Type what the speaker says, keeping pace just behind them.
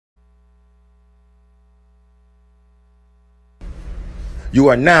You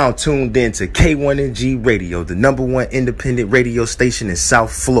are now tuned in to K1NG Radio, the #1 independent radio station in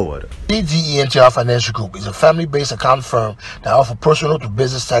South Florida. DGENTR Financial Group is a family-based accounting firm that offers personal to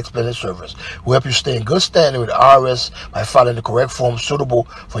business tax planning service. We help you stay in good standing with the IRS by filing the correct forms suitable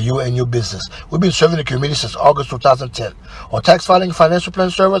for you and your business. We've been serving the community since August 2010. Our tax filing and financial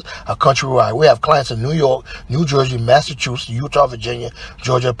planning service are countrywide. We have clients in New York, New Jersey, Massachusetts, Utah, Virginia,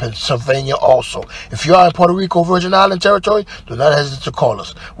 Georgia, Pennsylvania also. If you are in Puerto Rico, Virgin Island territory, do not hesitate to call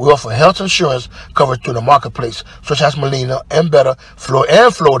us. We offer health insurance coverage through the marketplace, such as Molina and Better,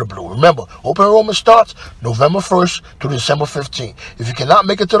 Florida Blue. Remember, open enrollment starts November 1st to December 15th. If you cannot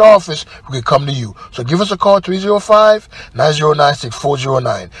make it to the office, we can come to you. So give us a call,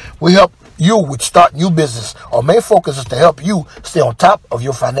 305-909-6409. We help you with start new business. Our main focus is to help you stay on top of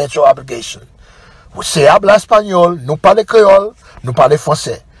your financial obligation. Se habla español, no parle creole, no parle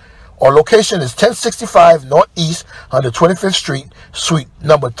français. Our location is 1065 Northeast 125th Street, Suite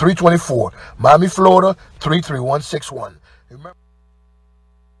number 324, Miami, Florida 33161. Remember,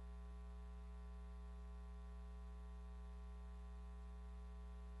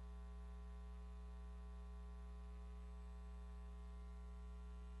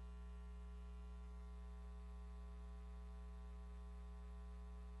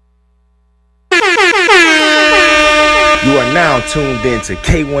 You are now tuned in to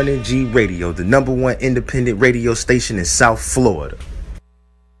K1NG Radio, the #1 independent radio station in South Florida.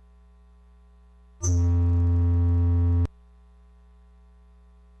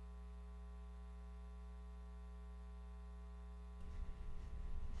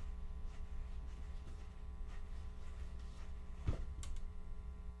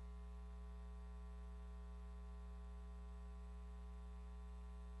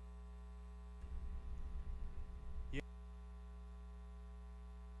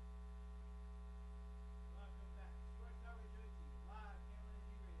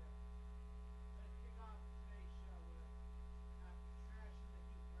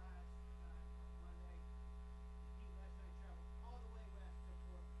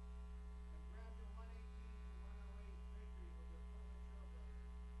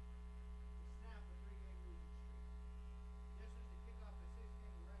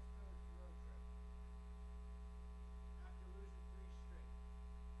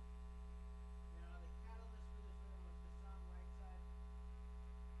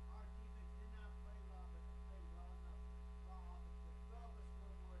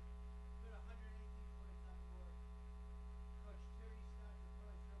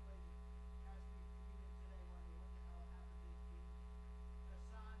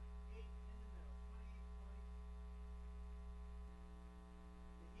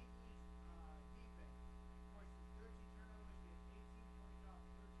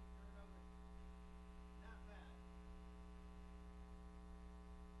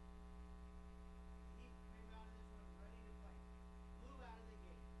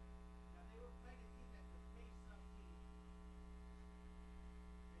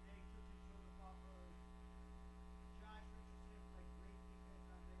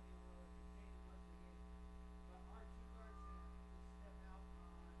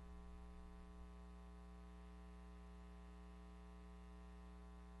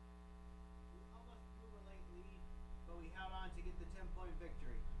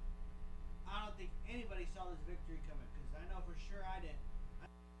 Victory. I don't think anybody saw this victory coming, because I know for sure I didn't.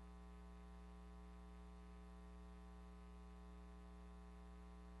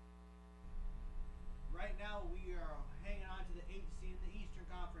 Right now we are hanging on to the 8th seed in the Eastern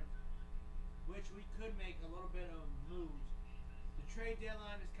Conference, which we could make a little bit of moves. The trade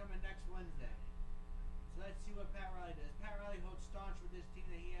deadline is coming next Wednesday. So let's see what Pat Riley does. Pat Riley holds staunch with this team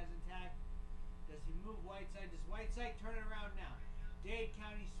that he has intact. Does he move Whiteside? Does Whiteside turn it around now? Dade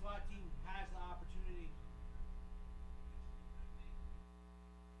County SWAT team has the opportunity.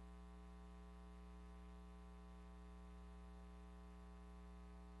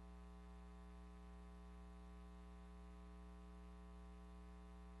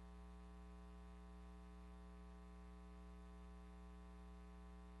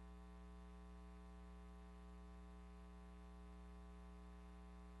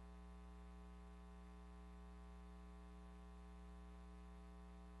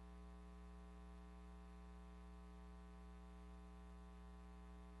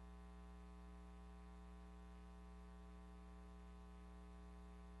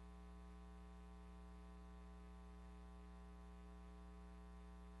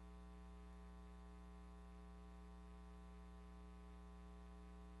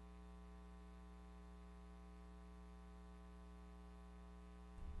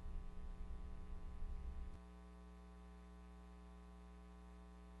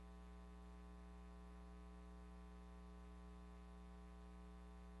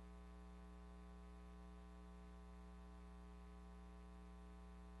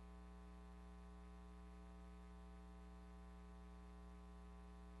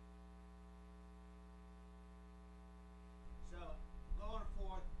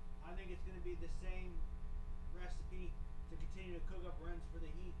 continue to cook up runs for the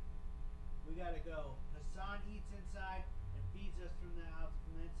Heat, we got to go. Hassan eats inside and feeds us from the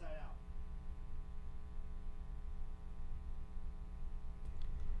inside out.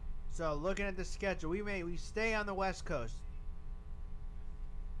 So looking at the schedule, we stay on the West Coast.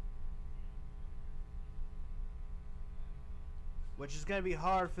 Which is going to be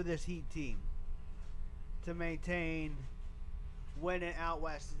hard for this Heat team to maintain winning out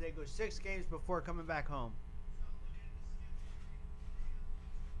West as they go 6 games before coming back home.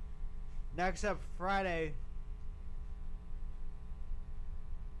 Next up, Friday.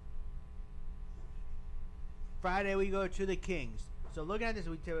 Friday we go to the Kings. So looking at this,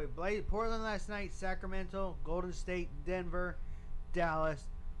 we played Portland last night, Sacramento, Golden State, Denver, Dallas.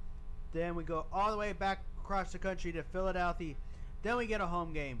 Then we go all the way back across the country to Philadelphia. Then we get a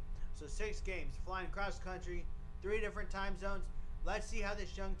home game. So 6 games, flying across the country, 3 different time zones. Let's see how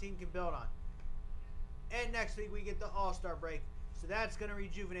this young team can build on. And next week we get the All-Star break. So that's going to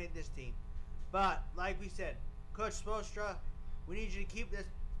rejuvenate this team. But like we said, Coach Spoelstra, we need you to keep this.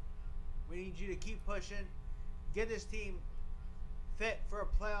 We need you to keep pushing. Get this team fit for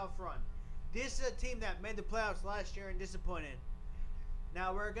a playoff run. This is a team that made the playoffs last year and disappointed.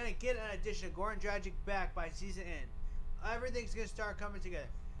 Now we're going to get an addition of Goran Dragic back by season end. Everything's going to start coming together.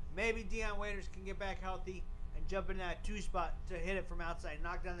 Maybe Dion Waiters can get back healthy and jump in that 2 spot to hit it from outside,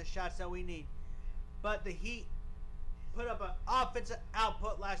 knock down the shots that we need. But the Heat put up an offensive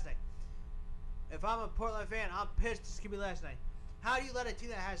output last night. If I'm a Portland fan, I'm pissed this could be last night. How do you let a team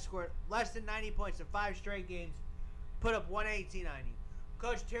that has scored less than 90 points in 5 straight games put up 118 on you?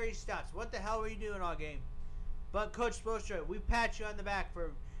 Coach Terry Stotts, what the hell were you doing all game? But Coach Spoelstra, we pat you on the back for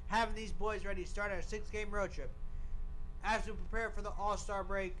having these boys ready to start our 6-game road trip. As we prepare for the All-Star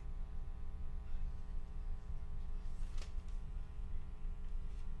break,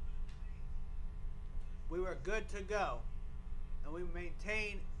 we were good to go. And we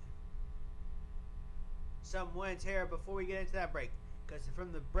maintain some wins here before we get into that break. Because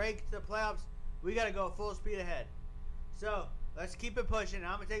from the break to the playoffs, we got to go full speed ahead. So, let's keep it pushing.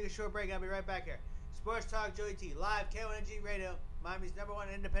 I'm going to take a short break. I'll be right back here. Sports Talk Joey T. Live, K1NG Radio, Miami's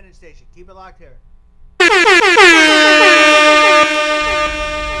 #1 independent station. Keep it locked here.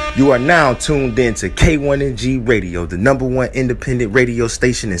 You are now tuned in to K1NG Radio, the #1 independent radio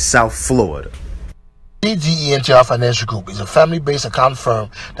station in South Florida. DENTR Financial Group is a family-based accounting firm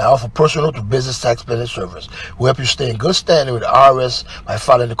that offers personal to business tax planning service. We help you stay in good standing with the IRS by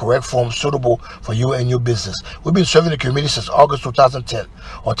filing the correct form suitable for you and your business. We've been serving the community since August 2010.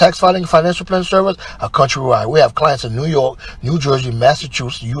 Our tax filing financial planning service are countrywide. We have clients in New York, New Jersey,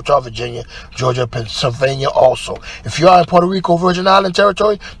 Massachusetts, Utah, Virginia, Georgia, Pennsylvania also. If you are in Puerto Rico, Virgin Island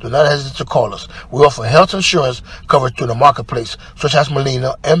territory, do not hesitate to call us. We offer health insurance coverage through the marketplace, such as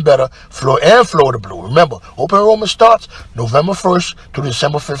Molina, Better, Florida Blue. Remember, open enrollment starts November 1st to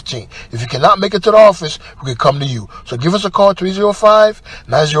December 15th. If you cannot make it to the office, we can come to you. So give us a call,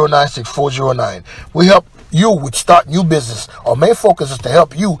 305-909-6409. We help you with start new business. Our main focus is to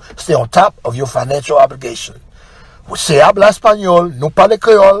help you stay on top of your financial obligation. Se habla español, no parle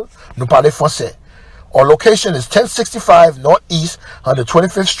creole, no parle français. Our location is 1065 Northeast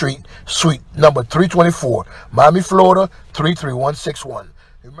 125th Street, Suite number 324, Miami, Florida 33161.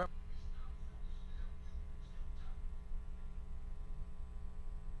 Remember.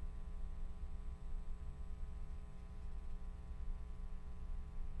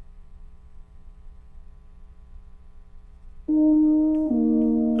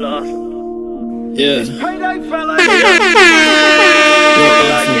 Yeah.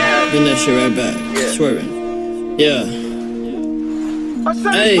 Bring that shit right back. Swerving. Yeah.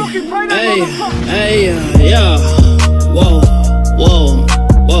 Hey, yeah. Whoa.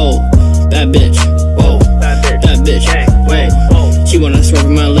 Bad bitch. Whoa. Bad bitch. Whoa. She wanna swerve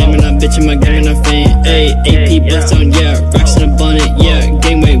in my lane and I bitch in my game and I faint. Ayy, AP bust on, yeah. Racks in a bonnet, yeah.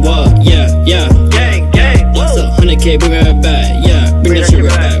 Gangway, what? Yeah. Gang. Lost 100K, bring it right back. Yeah. Bring that shit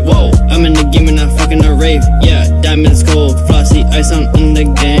right back. Whoa. I'm in the game and I'm fucking a rave. Yeah, diamonds cold, flossy ice on in the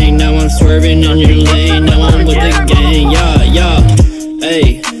gang. Now I'm swerving in your lane. Now I'm with the gang. Yeah.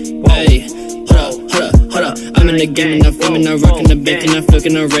 Hey. Hold up. I'm in the game and I'm filming, I'm rocking the bank and I'm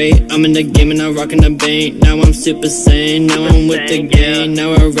flipping a rate. I'm in the game and I'm rocking the bank. Now I'm super sane. Now I'm with the gang.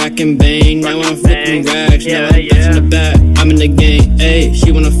 Now I'm racking bang. Now I'm flipping racks. Now I'm bouncing the back. I'm in the game. Ayy,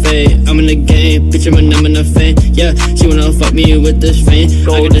 she wanna fade. I'm in the game. Bitch, I'm a numb in the fame. Yeah, she wanna fuck me with this fame.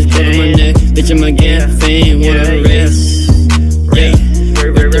 I got this gold on my neck. Bitch, I'm a gang. Fame. Wanna race. Yeah.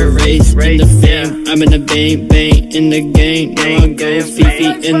 With the race in the fame, I'm in the bang in the game. Now I go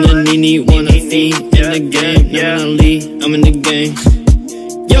Fifi in the Nini, wanna feed in the game. Now when I leave, I'm in the game.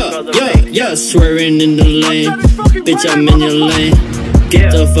 Yeah, swerving in the lane. Bitch, I'm in your lane.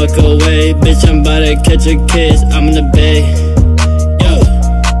 Get the fuck away. Bitch, I'm about to catch a case. I'm in the bay.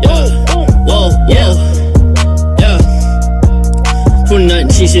 Whoa. Full night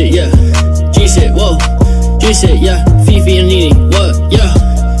G shit, yeah. G shit, whoa. G shit, yeah. Fifi and Nene, what? Yeah.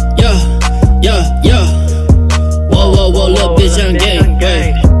 Whoa, little bitch, I'm gang.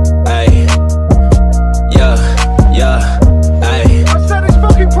 Hey.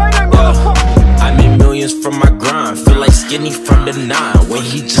 I made millions from my grind, feel like Skinny from the 9. When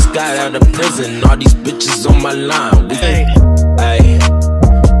he just got out of prison, all these bitches on my line.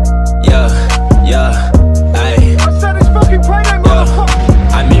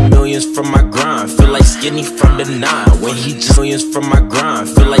 I made millions from my grind, feel like Skinny from the 9. When he just millions from my grind,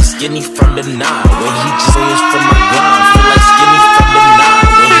 feel like Skinny from the 9. When he just millions from my grind, feel like Skinny from the 9.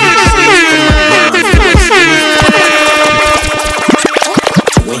 When he just millions from my grind, feel like Skinny.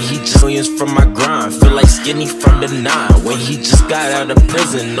 When he just millions from my grind, feel like Skinny from the 9. When he just got out of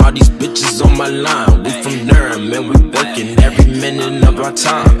prison, all these bitches on my line. We from Durham and we working every minute of our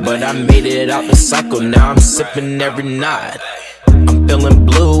time. But I made it out the cycle, now I'm sipping every night. I'm feeling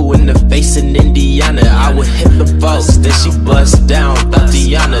blue in the face in Indiana. I would hit the boss, then she bust down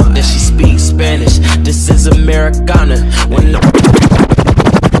Tatiana. Then she speaks Spanish, this is Americana. When the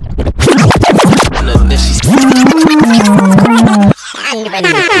then she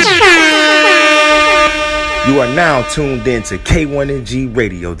You are now tuned in to K1NG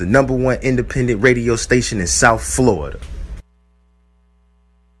Radio, the #1 independent radio station in South Florida.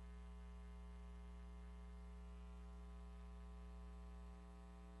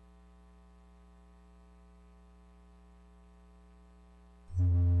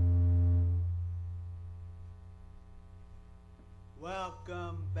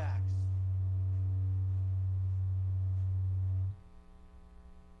 Welcome back.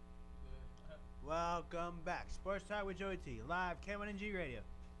 Welcome back. Sports Talk with Joey T. Live K1NG Radio.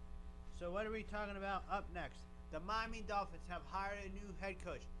 So what are we talking about up next? The Miami Dolphins have hired a new head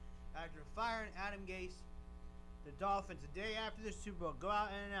coach. After firing Adam Gase, the Dolphins, the day after the Super Bowl, go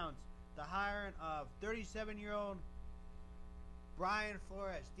out and announce the hiring of 37-year-old Brian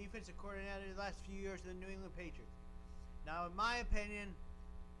Flores, defensive coordinator the last few years of the New England Patriots. Now, in my opinion,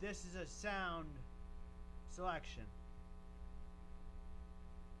 this is a sound selection.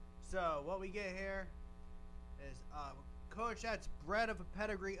 So, what we get here is a coach that's bred of a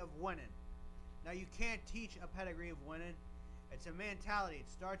pedigree of winning. Now, you can't teach a pedigree of winning. It's a mentality. It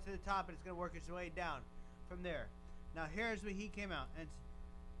starts at the top and it's going to work its way down from there. Now, here's what he came out and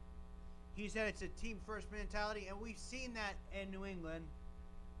he said it's a team-first mentality, and we've seen that in New England.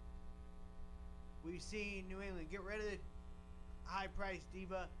 We've seen New England get rid of the high-priced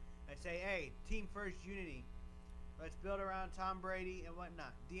diva and say, hey, team-first unity. Let's build around Tom Brady and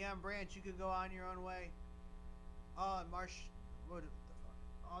whatnot. Deion Branch, you could go on your own way. Oh, Marsh,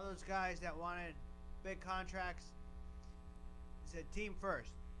 all those guys that wanted big contracts said team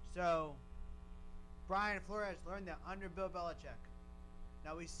first. So, Brian Flores learned that under Bill Belichick.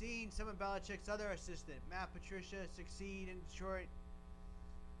 Now, we've seen some of Belichick's other assistant, Matt Patricia, succeed in Detroit.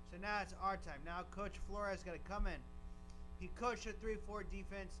 So now it's our time. Now Coach Flores got to come in. He coached a 3-4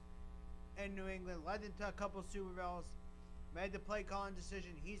 defense in New England, led them to a couple Super Bowls, made the play calling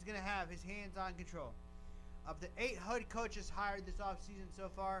decision. He's going to have his hands-on control. Of the 8 head coaches hired this offseason so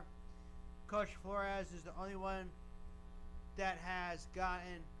far, Coach Flores is the only one that has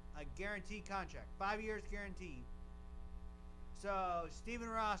gotten a guaranteed contract, 5 years guaranteed. So Stephen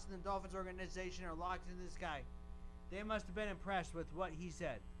Ross and the Dolphins organization are locked into this guy. They must have been impressed with what he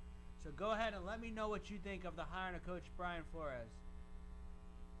said. So go ahead and let me know what you think of the hiring of Coach Brian Flores.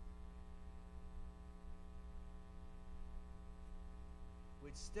 We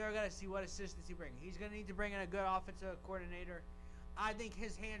still got to see what assistance he brings. He's going to need to bring in a good offensive coordinator. I think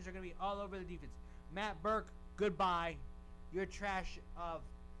his hands are going to be all over the defense. Matt Burke, goodbye. Your trash of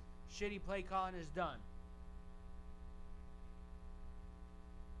shitty play calling is done.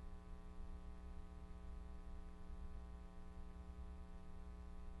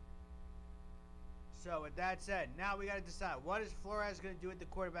 So with that said, now we got to decide, what is Flores going to do at the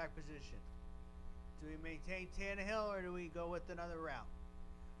quarterback position? Do we maintain Tannehill or do we go with another route?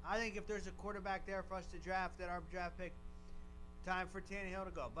 I think if there's a quarterback there for us to draft at our draft pick, time for Tannehill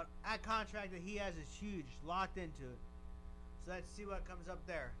to go. But that contract that he has is huge, locked into it. So let's see what comes up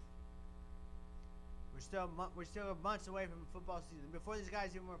there. We're still months away from football season. Before these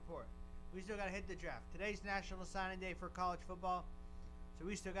guys even report, we still got to hit the draft. Today's National Signing Day for college football, so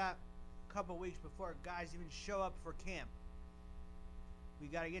we still got a couple weeks before guys even show up for camp. We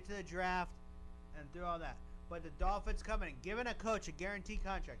got to get to the draft and through all that. But the Dolphins coming and giving a coach a guaranteed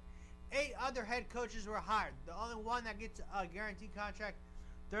contract. 8 other head coaches were hired. The only one that gets a guaranteed contract,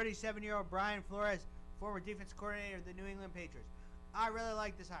 37-year-old Brian Flores, former defense coordinator of the New England Patriots. I really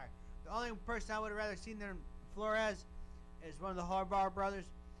like this hire. The only person I would have rather seen than Flores is one of the Harbaugh brothers.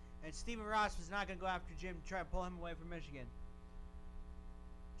 And Stephen Ross was not going to go after Jim to try to pull him away from Michigan.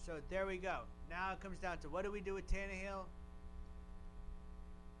 So there we go. Now it comes down to what do we do with Tannehill?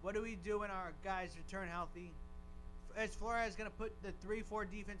 What do we do when our guys return healthy? Is Flores going to put the 3-4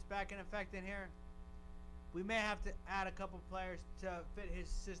 defense back in effect in here? We may have to add a couple players to fit his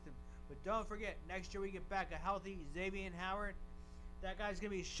system. But don't forget, next year we get back a healthy Xavier Howard. That guy's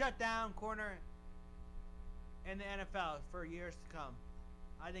going to be a shutdown corner in the NFL for years to come.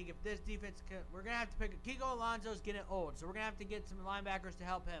 I think if this defense can, we're going to have to pick. Kiko Alonso's getting old, so we're going to have to get some linebackers to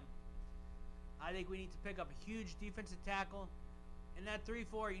help him. I think we need to pick up a huge defensive tackle. In that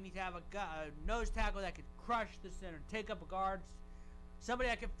 3-4, you need to have a nose tackle that could crush the center, take up a guard, somebody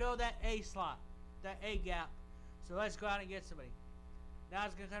that can fill that A slot, that A gap. So let's go out and get somebody. Now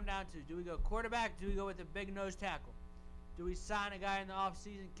it's going to come down to, do we go quarterback? Do we go with a big nose tackle? Do we sign a guy in the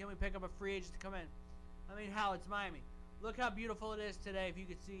offseason? Can we pick up a free agent to come in? I mean, hell, it's Miami. Look how beautiful it is today. If you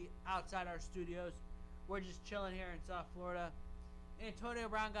could see outside our studios, we're just chilling here in South Florida. Antonio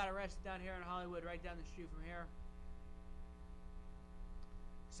Brown got arrested down here in Hollywood, right down the street from here.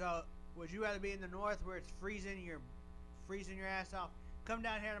 So, would you rather be in the north where it's freezing, you're freezing your ass off? Come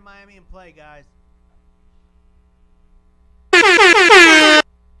down here to Miami and play, guys.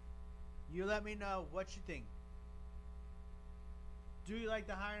 You let me know what you think. Do you like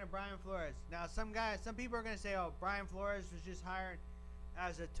the hiring of Brian Flores? Now, some people are going to say, oh, Brian Flores was just hired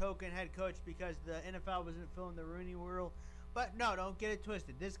as a token head coach because the NFL wasn't filling the Rooney Rule. But no, don't get it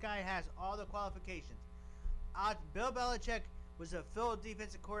twisted. This guy has all the qualifications. Bill Belichick was a field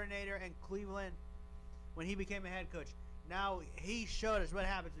defensive coordinator in Cleveland when he became a head coach. Now, he showed us what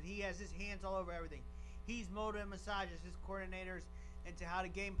happens when he has his hands all over everything. He's molded and massages his coordinators into how to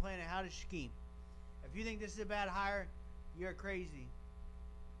game plan and how to scheme. If you think this is a bad hire, you're crazy.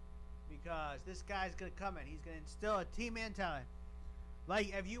 Because this guy's going to come in. He's going to instill a team mentality.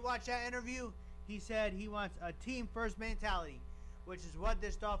 Like, if you watch that interview, he said he wants a team-first mentality, which is what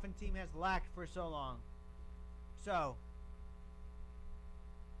this Dolphin team has lacked for so long. So,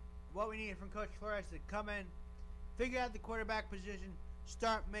 what we need from Coach Flores is to come in, figure out the quarterback position,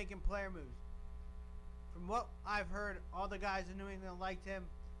 start making player moves. From what I've heard, all the guys in New England liked him.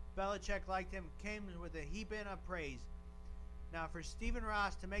 Belichick liked him, came with a heap of praise. Now, for Stephen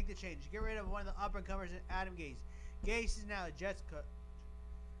Ross to make the change, get rid of one of the up-and-comers in Adam Gase. Gase is now the Jets coach,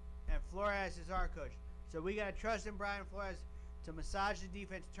 and Flores is our coach. So we got to trust in Brian Flores to massage the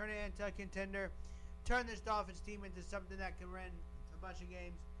defense, turn it into a contender, turn this Dolphins team into something that can win a bunch of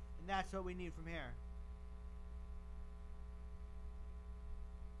games, and that's what we need from here.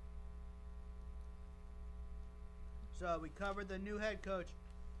 So we covered the new head coach.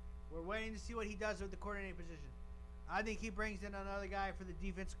 We're waiting to see what he does with the coordinator position. I think he brings in another guy for the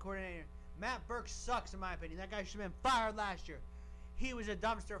defensive coordinator. Matt Burke sucks in my opinion. That guy should have been fired last year. He was a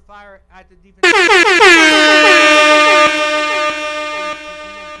dumpster fire at the defense.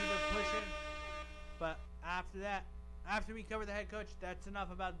 But after that, after we cover the head coach, that's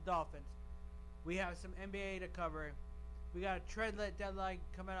enough about the Dolphins. We have some NBA to cover. We got a trade deadline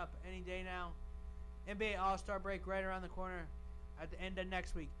coming up any day now. NBA All-Star break right around the corner at the end of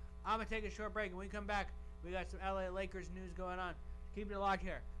next week. I'm going to take a short break, and when we come back, we got some LA Lakers news going on. Keep it locked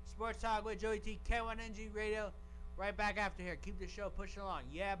here. Sports Talk with Joey T, K1NG Radio. Right back after here. Keep the show pushing along.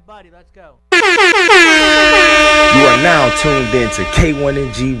 Yeah, buddy, let's go. You are now tuned in to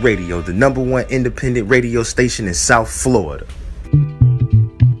K1NG Radio, the #1 independent radio station in South Florida.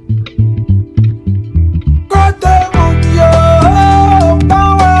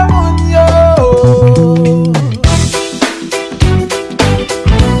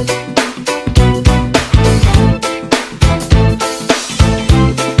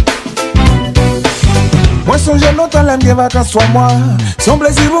 L'aime bien vacances soit moi. Son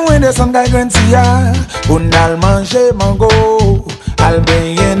plaisir pour moi descendre à Grantia. Pour n'al manger mango. Al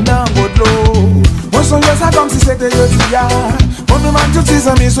baigner dans l'eau. On songe ça comme si c'était jeudi. On nous demande tous ses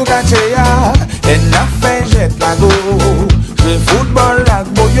amis sous Kachea. Et n'a fait jet la go. Jouer football la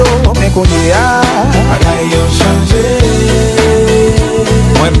boyo. Mais qu'on y a. Bagaille ont changé.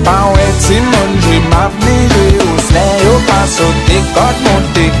 Moi pas ouais Simon. J'ai m'appliqué au slay. Au pas sauter quand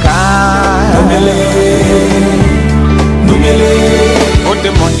monter car. Oh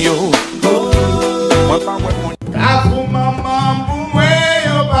demonio, moi pas moi mon. Ah pour maman, pour moi,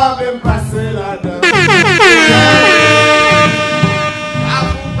 on va même passer là-dedans. Ah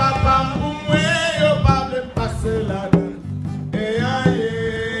pour papa, pour moi, on va même passer.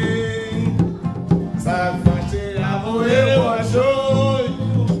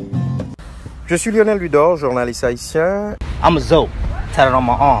 Je suis Lionel Ludor, journaliste haïtien. I'm a Zoe, tatted on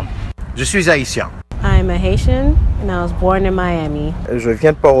my arm. Je suis haïtien. I'm a Haitian and I was born in Miami. Je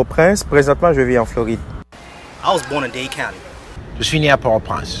viens de Port-au-Prince. Présentement, je vis en Floride. I was born in Dade County. Je suis né à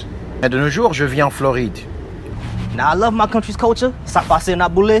Port-au-Prince. Mais de nos jours, je vis en Floride. Now, I love my country's culture, Sapase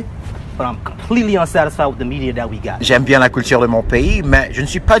Nabule, but I'm completely unsatisfied with the media that we got. J'aime bien la culture de mon pays, mais je ne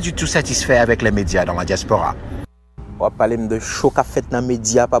suis pas du tout satisfait avec les médias dans la diaspora. On va parler de show qu'a fait dans les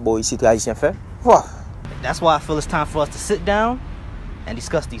médias, pas bon ici, haïtien fait. Wow. That's why I feel it's time for us to sit down and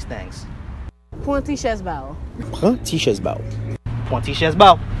discuss these things. Pointy Chesbao. Pointy Chesbao. Pointy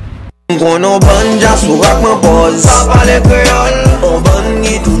Chesbao.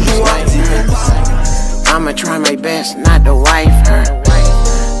 I'ma try my best not to wife her.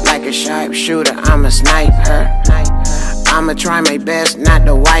 Like a sharpshooter, I'ma snipe her. I'ma try my best not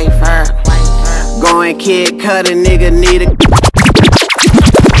to wife her. Going kid cut a nigga need a.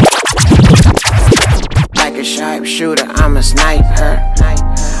 Like a sharpshooter, I'ma snipe her.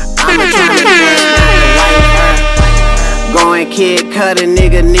 I'ma try my best not to wife her. Going kid cut a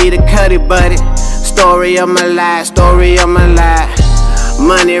nigga need a cutty buddy. Story of my life, story of my life.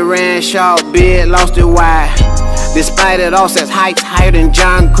 Money ran short, bid, lost it wide. Despite it all, says heights higher than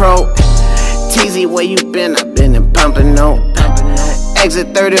John Crow. TZ, where you been? I've been in Pompano.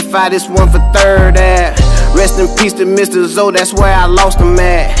 Exit 35, this one for third ad. Rest in peace to Mr. Zoe, that's where I lost him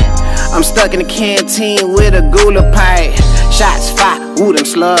at. I'm stuck in the canteen with a gula pipe. Shots fired, ooh, them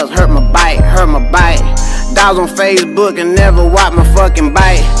slugs hurt my bite, hurt my bite. Dogs on Facebook and never watch my fucking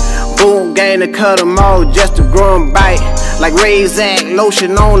bite. Boom, gang to cut them all just to grow them bite. Like Razak,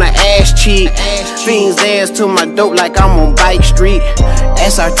 lotion on the ass cheek. Fiends dance to my dope like I'm on Bike Street.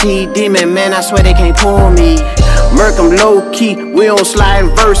 SRT demon, man, I swear they can't pull me. Merc, I'm low key, we on slide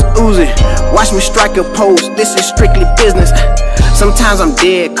and verse oozing. Watch me strike a pose, this is strictly business. Sometimes I'm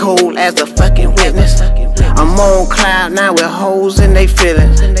dead cold as a fucking witness. I'm on cloud now with hoes in they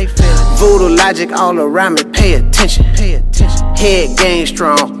feelings. Voodoo logic all around me, pay attention. Head game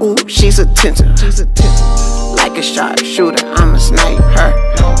strong, ooh, she's attentive. Like a sharpshooter, I'ma snipe her.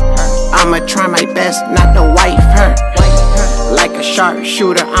 I'ma try my best not to wife her. Like a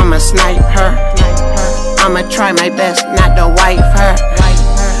sharpshooter, I'ma snipe her. I'ma try my best not to wife her.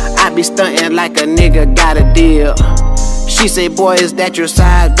 I be stunting like a nigga got a deal. She say, boy, is that your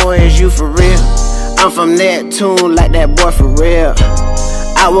side? Boy, is you for real? I'm from Neptune like that boy for real.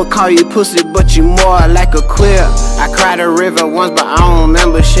 I would call you pussy, but you more like a queer. I cried a river once, but I don't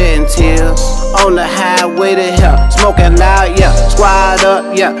remember shedding tears. On the highway to hell, smoking loud, yeah. Squad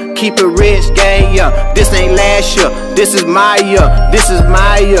up, yeah. Keep it rich, gang, yeah. This ain't last year, this is my year. This is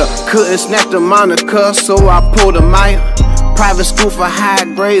my year. Couldn't snatch the moniker, so I pulled a Maya. Private school for high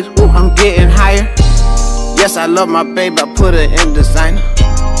grades, ooh, I'm getting higher. Yes, I love my baby, I put her in designer.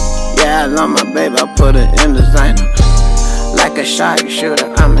 Yeah, I love my baby, I put her in designer. Like a sharpshooter,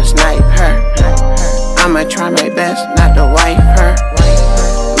 I'ma snipe her. I'ma try my best not to wife her.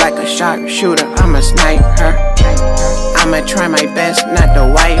 Like a sharpshooter, I'ma snipe her. I'ma try my best not to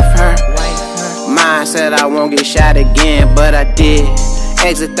wife her. Mine said I won't get shot again, but I did.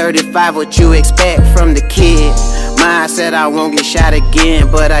 Exit 35, what you expect from the kid? Mine said I won't get shot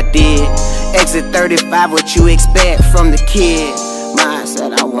again, but I did. Exit 35, what you expect from the kid? Mine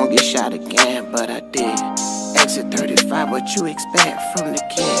said I won't get shot again, but I did. Exit 35, what you expect from the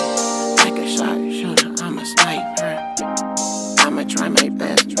kid? Like a sharpshooter, I'ma snipe her. I'ma try my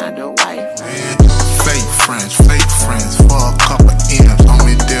best, try to wife her. Fake friends for a couple M's. On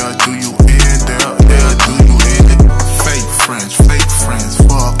me there, do you end there, do you end it? Fake friends for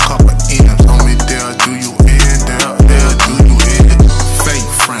a couple M's. On me there, do you end there, do you end it? Fake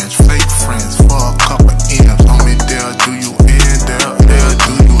friends for a couple M's. On me there, do you end there,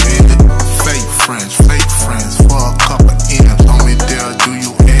 do you end it? Fake friends for a couple M's. On me there, do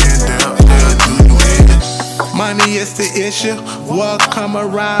you end there, do you end it? Money is the issue. What come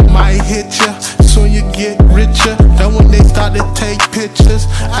around might hit ya. Soon you get richer. Then when they start to take pictures,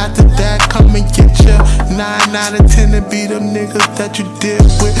 after that come and get ya. 9 out of 10 to be them niggas that you did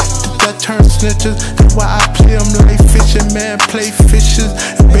with, that turn snitches. That's why I play them like fishing, man, play fishes.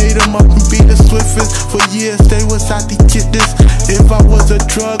 And bait them up and be the swiftest. For years they was out to get this. If I was a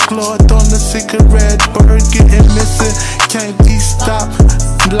drug lord on the cigarette bird getting missing, can't be stopped.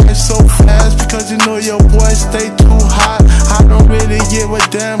 Life so fast because you know your boy stay too hot. I don't really give a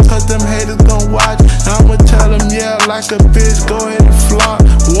damn cause them haters gon' watch. I'ma tell them yeah like a bitch, go ahead and flaunt.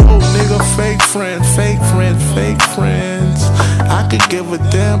 Whoa nigga, fake friends. I could give a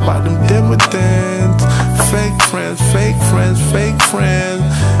damn about them dividends. Fake friends.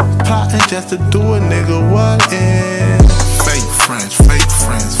 Plotting just to do a nigga what in. Fake friends for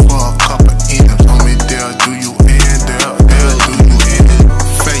a couple M's.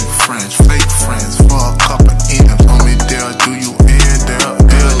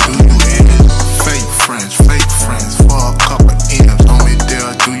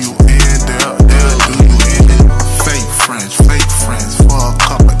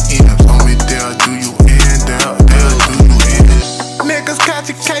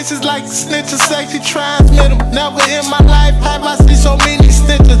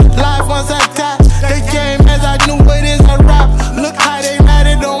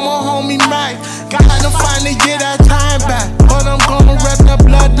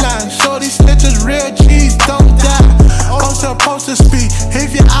 street.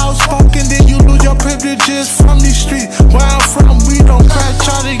 If you're outspoken, then you lose your privileges from these streets. Where I'm from, we don't crash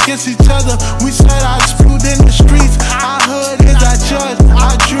out against each other. We set our dispute in the streets. Our hood is our judge,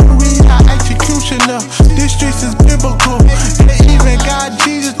 our jury, our executioner. These streets is biblical. They even got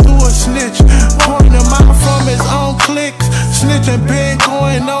Jesus through a snitch. Pulling him out from his own cliques. Snitching been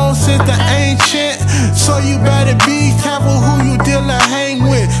going on since the ancient. So you better be careful who you deal and hang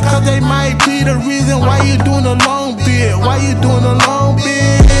with. Cause they might be the reason why you doing a long bid. Why you doing a long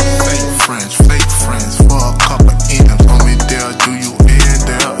bid? Fake friends for a couple M's. On me, they'll do you in,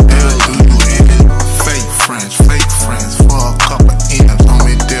 they'll do you in. Fake friends for a couple M's. On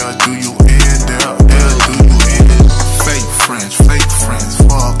me, they'll do you in, they'll do you in. Fake friends for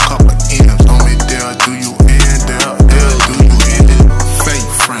a couple M's. On me, they'll do you in, they'll do you in. Fake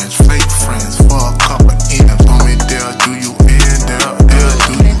friends for a couple M's. On me, they'll do you in, they'll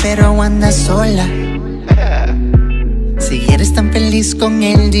do you in. Pero anda sola. Si eres tan feliz con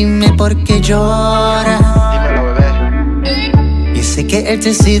él, dime por qué llora. Dímelo, bebé. Yo sé que él te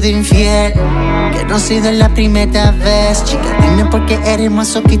ha sido infiel, que no ha sido la primera vez. Chica, dime por qué eres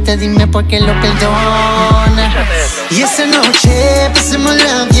masoquista, dime por qué lo perdona. Y esa noche,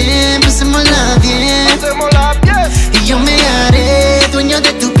 pasémosla bien, pasémosla bien. Y yo me haré dueño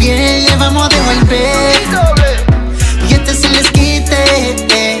de tu piel, le vamos a devolver. Y este se les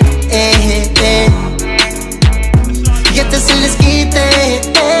quite, y este se les quite,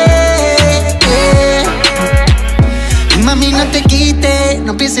 Mami, no te quites,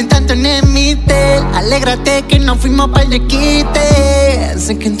 no piensen tanto en emitir. Alégrate que no fuimos pa'l de quite.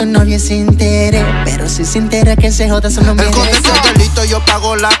 Sé que tu novia se entere, pero si se entera que se joda solo me el contexto es delito, yo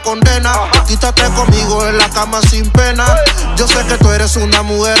pago la condena. Quítate conmigo en la cama sin pena. Yo sé que tú eres una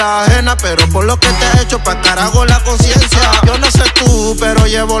mujer ajena, pero por lo que te he hecho pa' carajo la conciencia. Yo no sé tú, pero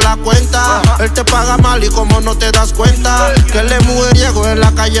llevo la cuenta. Él te paga mal y como no te das cuenta que él es mujeriego en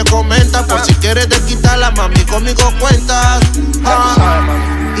la calle comenta. Por si quieres desquitarla, mami, conmigo cuentas.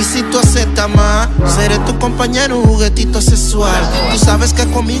 Y si tú aceptas más, seré tu compañero, un juguetito sexual. Tú sabes que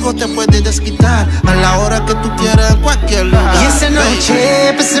conmigo te puedes desquitar a la hora que tú quieras, en cualquier lugar. Y esa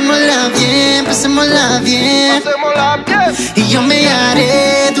noche, pasémosla bien, pasémosla bien. Y yo me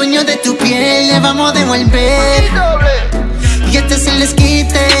haré dueño de tu piel, le vamos a devolver. Y este se les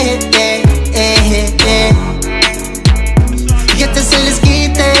quite, y este se les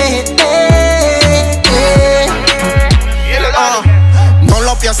quite, No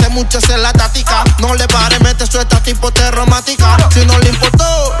lo piense mucho, esa es la táctica. No le pare, mete suelta tipo te romántica. Si no le importó,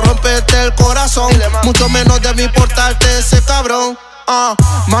 rompete el corazón. Mucho menos debe importarte ese cabrón.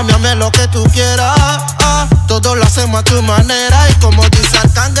 Mami, hazme lo que tú quieras. Todo lo hacemos a tu manera. Y como dice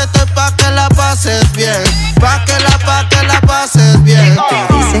Arcángel, esto es pa' que la pases bien. Pa' que la pases bien.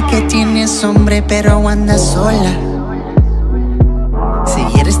 Te dice que tienes hombre, pero anda sola.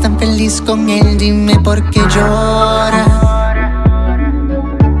 Si eres tan feliz con él, dime por qué llora.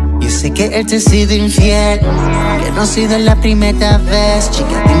 Yo sé que él te ha sido infiel, que no ha sido la primera vez.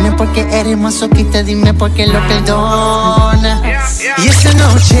 Chica, dime por qué eres masoquista, dime por qué lo perdona. Y esta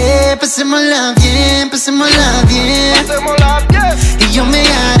noche, pasémosla bien, pasémosla bien. Y yo me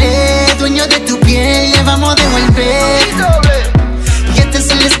haré dueño de tu piel, le vamos a devolver. Y este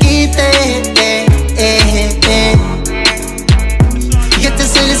se les quite, y este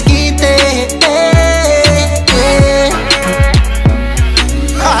se les quite,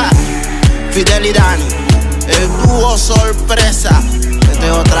 Fidelidad, el dúo sorpresa. Esta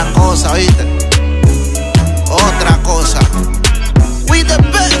es otra cosa, ¿viste? Otra cosa. We the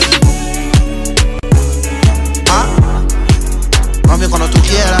best. Mami, cuando tú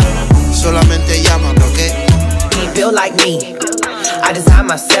quieras, solamente llámame, ¿ok? He built like me, I designed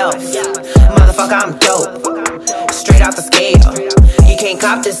myself. Motherfucker, I'm dope, straight out the scale. You can't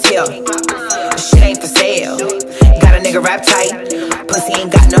cop this here, this shit ain't for sale. Got a nigga wrapped tight, pussy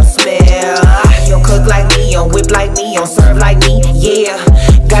ain't got no smell. You don't cook like me, you don't whip like me, you don't serve like me, yeah.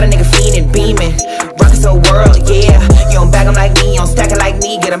 Got a nigga fiendin', beamin', rockin' so world, yeah. You don't bag 'em like me, you don't stack it like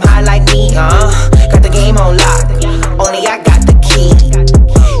me, get 'em high like me, Got the game on lock, only I got the key.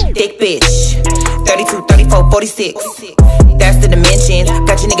 Thick bitch, 32, 34, 46. That's the dimension.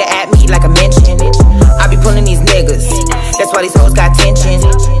 Got your nigga at me like a mention. I be pulling these niggas, that's why these hoes got tension.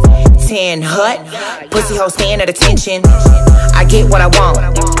 10 hut, pussy hoes stand at attention. I get what I want,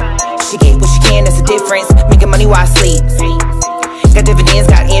 she get what she can, that's the difference. Making money while I sleep, got dividends,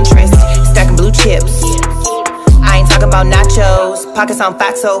 got interest, stacking blue chips. I ain't talking about nachos, pockets on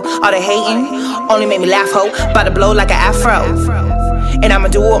fatso. All the hating only made me laugh, ho. About to blow like an afro, and I'ma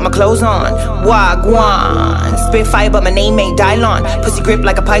do it with my clothes on. Wagwan, spit fire but my name ain't Dylon. Pussy grip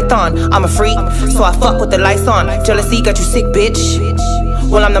like a python, I'm a freak, so I fuck with the lights on. Jealousy got you sick, bitch.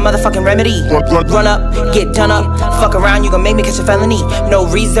 Well, I'm the motherfucking remedy. Run up, get done up. Fuck around, you gon' make me catch a felony. No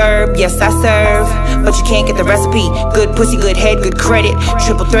reserve, yes I serve, but you can't get the recipe. Good pussy, good head, good credit.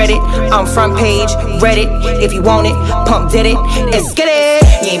 Triple threaded, I'm front page, Reddit. If you want it, pump did it. Let's get it.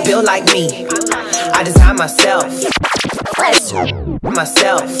 You ain't built like me. I design myself.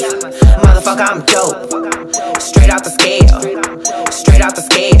 Motherfucker, I'm dope. Straight out the scale. Straight out the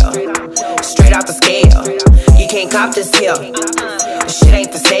scale. Straight out the scale. You can't cop this here. This shit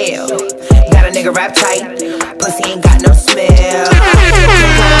ain't for sale. Got a nigga wrapped tight. Pussy ain't got no smell.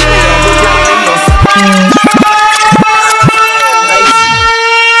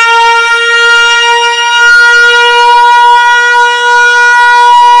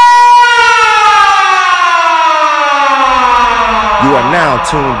 You are now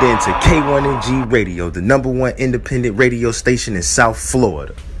tuned in to K1NG Radio, the #1 independent radio station in South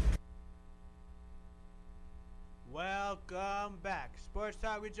Florida. Welcome back. Sports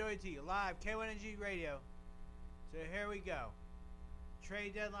Talk with Joey T, live K1NG Radio. So here we go.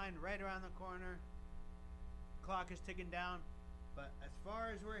 Trade deadline right around the corner. Clock is ticking down. But as far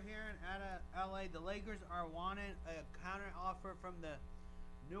as we're hearing out of LA, the Lakers are wanting a counter offer from the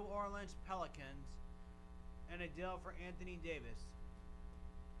New Orleans Pelicans and a deal for Anthony Davis.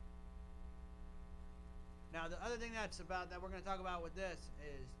 Now, the other thing that we're going to talk about with this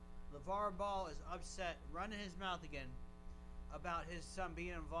is LeVar Ball is upset, running his mouth again about his son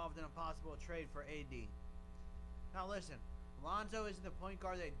being involved in a possible trade for AD. Now, listen, Lonzo isn't the point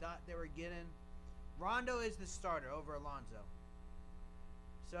guard they thought they were getting. Rondo is the starter over Lonzo.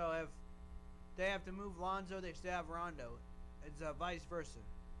 So if they have to move Lonzo, they still have Rondo. It's vice versa.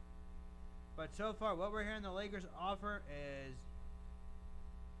 But so far, what we're hearing the Lakers offer is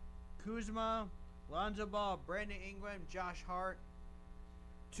Kuzma, Lonzo Ball, Brandon Ingram, Josh Hart,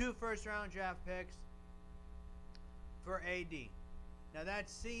 2 first-round draft picks for AD. Now that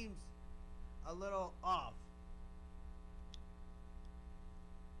seems a little off.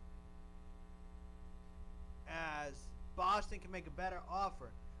 As Boston can make a better offer.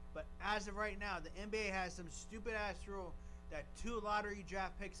 But as of right now, the NBA has some stupid-ass rule that 2 lottery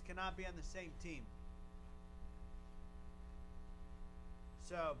draft picks cannot be on the same team.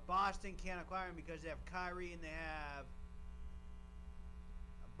 So Boston can't acquire him because they have Kyrie and they have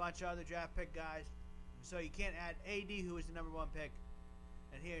a bunch of other draft pick guys. So you can't add AD, who is the #1 pick,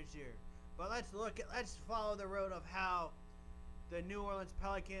 and here's your. But let's follow the road of how the New Orleans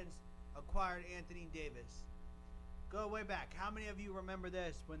Pelicans acquired Anthony Davis. Go way back. How many of you remember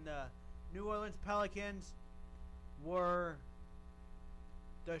this when the New Orleans Pelicans were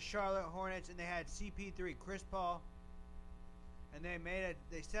the Charlotte Hornets and they had CP3, Chris Paul, and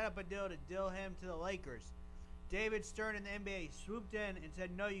they set up a deal to deal him to the Lakers. David Stern in the NBA swooped in and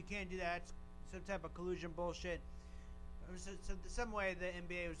said, no, you can't do that. It's some type of collusion bullshit. Some way the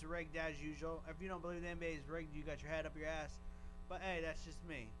NBA was rigged as usual. If you don't believe the NBA is rigged, you got your head up your ass. But hey, that's just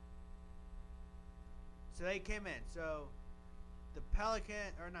me. So they came in. So the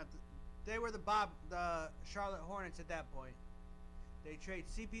they were the Charlotte Hornets at that point. They trade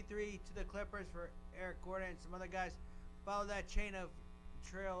CP3 to the Clippers for Eric Gordon and some other guys. Follow that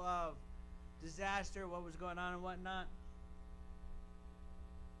trail of disaster, what was going on and whatnot.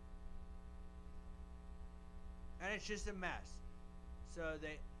 And it's just a mess. So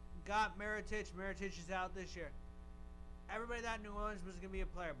they got Mirotic. Mirotic is out this year. Everybody thought New Orleans was going to be a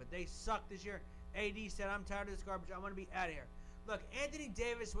player, but they sucked this year. AD said, I'm tired of this garbage. I want to be out of here. Look, Anthony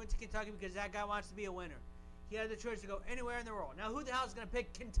Davis went to Kentucky because that guy wants to be a winner. He had the choice to go anywhere in the world. Now, who the hell is going to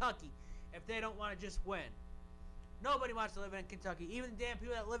pick Kentucky if they don't want to just win? Nobody wants to live in Kentucky. Even the damn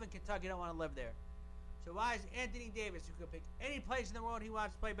people that live in Kentucky don't want to live there. So why is Anthony Davis, who could pick any place in the world he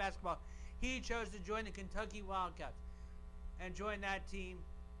wants to play basketball, he chose to join the Kentucky Wildcats and join that team,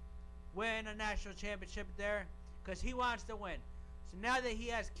 win a national championship there, because he wants to win. So now that he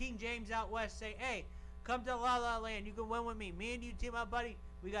has King James out west say, hey, come to La La Land, you can win with me. Me and you team up, buddy.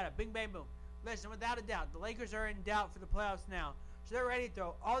 We got a bing, bang, boom. Listen, without a doubt, the Lakers are in doubt for the playoffs now. So they're ready to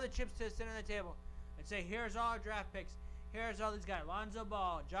throw all the chips to the center of the table and say, here's all our draft picks. Here's all these guys. Lonzo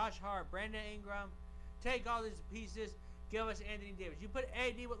Ball, Josh Hart, Brandon Ingram. Take all these pieces. Give us Anthony Davis. You put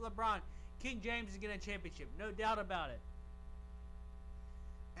AD with LeBron, King James is getting a championship. No doubt about it.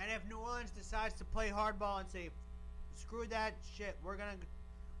 And if New Orleans decides to play hardball and say, screw that shit, we're going to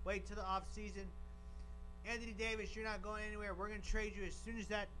wait till the offseason. Anthony Davis, you're not going anywhere. We're going to trade you as soon as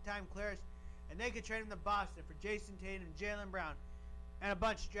that time clears. And they could trade him to Boston for Jason Tatum, Jaylen Brown, and a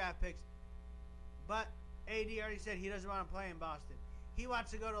bunch of draft picks. But AD already said he doesn't want to play in Boston. He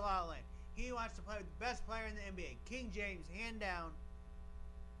wants to go to La La Land. He wants to play with the best player in the NBA. King James, hand down,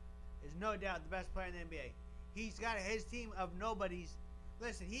 is no doubt the best player in the NBA. He's got his team of nobodies.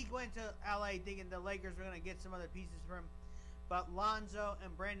 Listen, he went to LA thinking the Lakers were going to get some other pieces for him, but Lonzo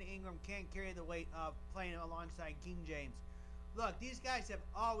and Brandon Ingram can't carry the weight of playing alongside King James. Look, these guys have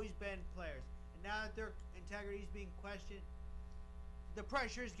always been players, and now that their integrity is being questioned, the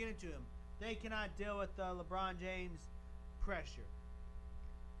pressure is getting to them. They cannot deal with the LeBron James pressure.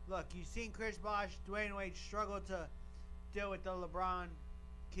 Look, you've seen Chris Bosh, Dwayne Wade struggle to deal with the LeBron,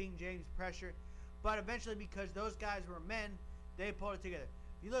 King James pressure, but eventually, because those guys were men, they pulled it together.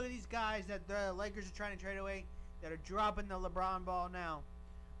 You look at these guys that the Lakers are trying to trade away, that are dropping the LeBron ball now.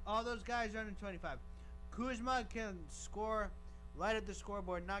 All those guys are under 25. Kuzma can score, light up the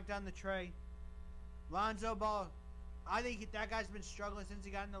scoreboard, knock down the tray. Lonzo Ball, I think that guy's been struggling since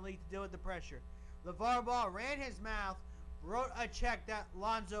he got in the league to deal with the pressure. LeVar Ball ran his mouth, wrote a check that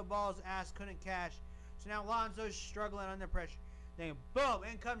Lonzo Ball's ass couldn't cash. So now Lonzo's struggling under pressure. Then boom,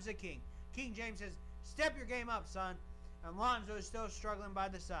 in comes the King. King James says, step your game up, son. And Lonzo is still struggling by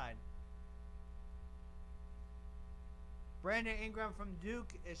the side. Brandon Ingram from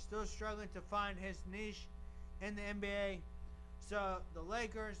Duke is still struggling to find his niche in the NBA. So the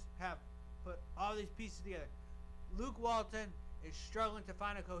Lakers have put all these pieces together. Luke Walton is struggling to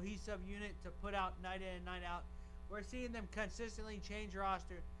find a cohesive unit to put out night in and night out. We're seeing them consistently change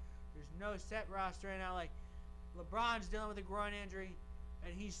roster. There's no set roster in LA. LeBron's dealing with a groin injury,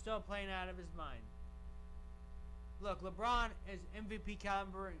 and he's still playing out of his mind. Look, LeBron is MVP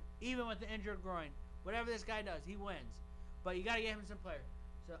caliber, even with the injured groin. Whatever this guy does, he wins. But you got to get him some players.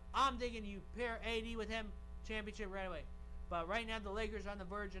 So I'm thinking you pair AD with him, championship right away. But right now, the Lakers are on the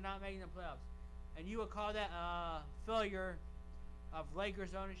verge of not making the playoffs. And you would call that a failure of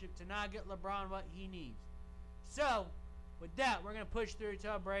Lakers ownership to not get LeBron what he needs. So, with that, we're going to push through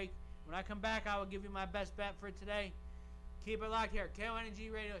to a break. When I come back, I will give you my best bet for today. Keep it locked here.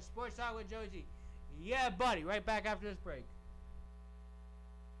 KONG Radio, Sports Talk with Josie. Yeah, buddy. Right back after this break.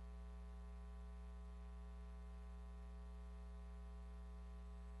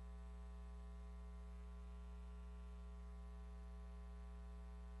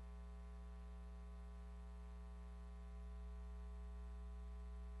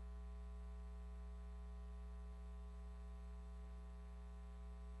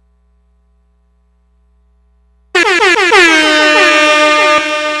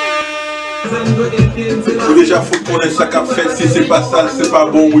 Ou déjà faut qu'on ait ça qu'a fait. Si c'est pas sale, c'est pas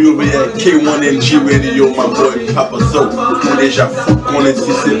bon. Oui, on va y aller. K1NG Radio, my boy Papa Zo. Ou déjà faut qu'on ait.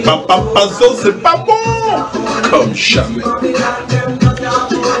 Si c'est pas Papa Zo, c'est pas bon. Comme jamais. Ou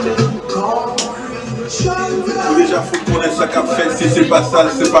déjà faut qu'on ait ça qu'a fait. Si c'est pas sale,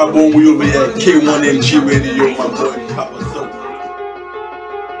 c'est pas bon. Oui, on va y aller. K1NG Radio, my boy Papa Zo.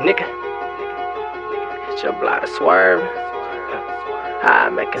 Nigga, it's your blood swerve. I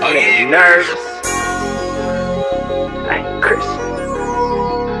make a nigga nervous. Hey, Chris,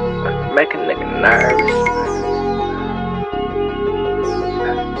 make a nigga nervous.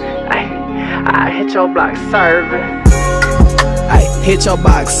 Hey, I hit your block serving. I hit your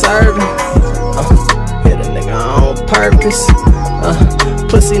box serving. Hit a nigga on purpose.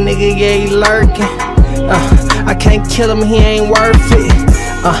 Pussy nigga, yeah, he lurking. I can't kill him, he ain't worth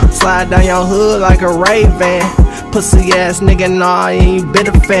it. Slide down your hood like a Raven. Pussy ass nigga, nah, you ain't been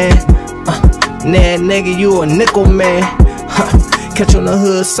a fan. Nah, nigga, you a nickel man. Catch on the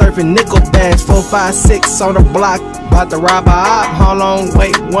hood surfing nickel bags. 4, 5, 6 on the block, about to rob a op. Hold on,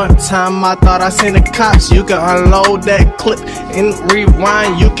 wait, one time I thought I seen the cops. You can unload that clip and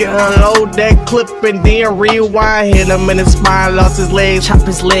rewind. You can unload that clip and then rewind. Hit him in the spine, lost his legs, chop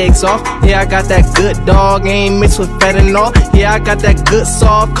his legs off. Yeah, I got that good dog, ain't mixed with fentanyl. Yeah, I got that good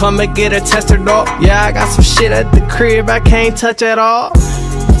soft, come and get a tester dog. Yeah, I got some shit at the crib I can't touch at all.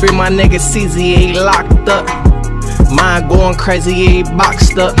 Free my nigga CZ, locked up. Mine going crazy, he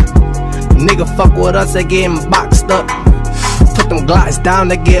boxed up. Nigga fuck with us, they getting boxed up. Put them Glocks down,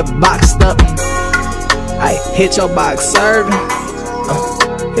 they get boxed up. I hit your box serving.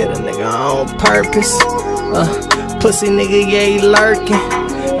 Hit a nigga on purpose. Pussy nigga, yeah, he lurking.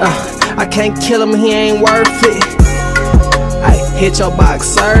 I can't kill him, he ain't worth it. I hit your box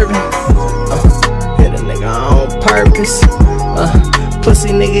serving. Hit a nigga on purpose. Pussy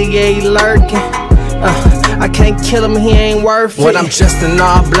nigga, yeah, he lurking. I can't kill him, he ain't worth it. When I'm just in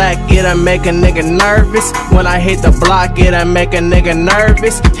all black, it'll make a nigga nervous. When I hit the block, it'll make a nigga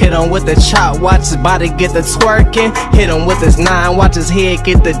nervous. Hit him with the chop, watch his body get the twerking. Hit him with his 9, watch his head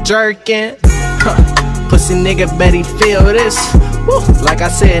get the jerking. Pussy nigga bet he feel this. Woo. Like I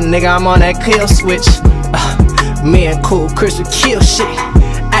said, nigga, I'm on that kill switch. Me and Cool Chris would kill shit.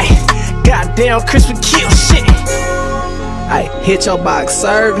 Ayy, goddamn Chris would kill shit. Ayy, hit your box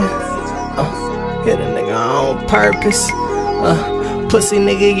serving. Hit a nigga on purpose. Pussy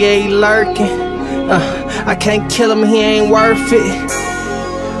nigga, yeah, he lurking. I can't kill him, he ain't worth it.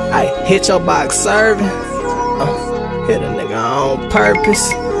 I hit your box serving. Hit a nigga on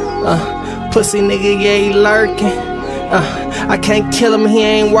purpose. Pussy nigga, yeah, he lurking. I can't kill him, he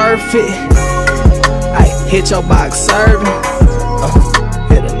ain't worth it. I hit your box serving.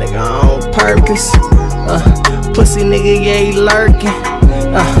 Hit a nigga on purpose. Pussy nigga, yeah, he lurking.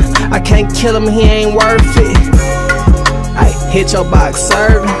 I can't kill him, he ain't worth it. I hit your box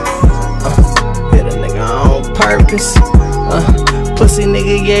serving. Hit a nigga on purpose. Pussy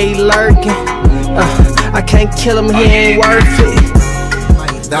nigga, yeah, he lurking. I can't kill him, he ain't worth it.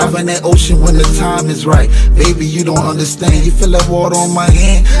 Dive in that ocean when the time is right. Baby, you don't understand. You feel that water on my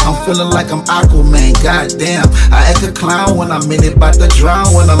hand? I'm feeling like I'm Aquaman. Goddamn, I act a clown when I'm in it, about to drown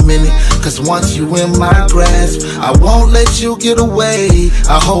when I'm in it. Cause once you in my grasp, I won't let you get away.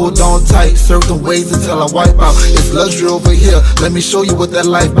 I hold on tight, certain ways until I wipe out. It's luxury over here, let me show you what that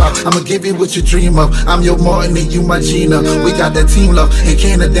life about. I'ma give you what you dream of. I'm your Martin and you my Gina. We got that team love, and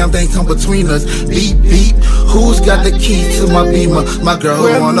can't a damn thing come between us. Beep, beep, who's got the key to my Beamer? My girl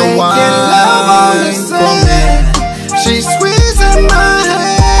wanna wine for me. She's squeezing my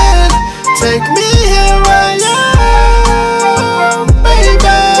hand. Take me here I am, baby.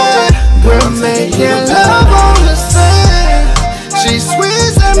 We're making love on the sand. She's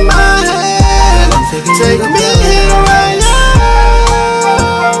squeezing my hand. Take me here I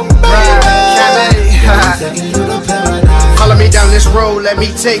am, baby. Follow me down this road, let me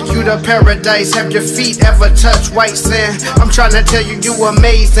take you to paradise. Have your feet ever touch white sand? I'm trying to tell you, you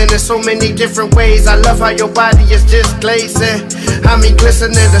amazing. There's so many different ways. I love how your body is just glazing. I mean,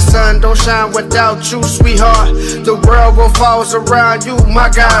 glistening, the sun don't shine without you, sweetheart. The world revolves around you, my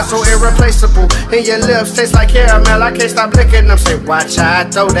God, so irreplaceable. And your lips taste like caramel, I can't stop licking them. Say, watch how I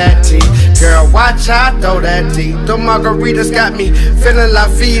throw that tea. Girl, watch how I throw that tea. The margaritas got me feeling la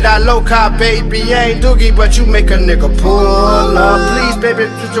vida loca, baby. I ain't doogie, but you make a nigga pull up. Please, baby,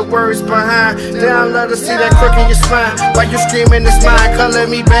 put your words behind. Then I love to see that crook in your spine. While you screaming, it's mine, color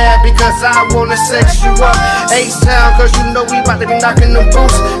me bad because I wanna sex you up. H-Town, cause you know we about to be knocking them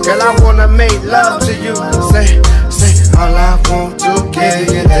boots. Girl, I wanna make love to you. Say, all I want to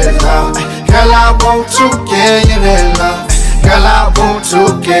give you that love. Girl, I want to give you that love. Girl, I want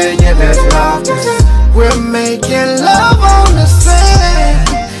to give you that love. We're making love on the sand.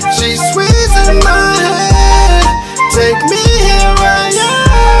 She's squeezing my hand. Take me here I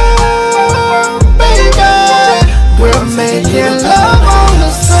am, baby. We're making love on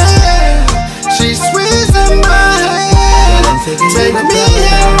the sand. She's squeezing my hand. Take me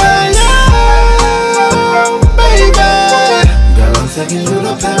here I am, baby. Girl, I'm taking you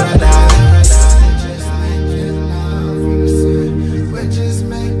to paradise. We're just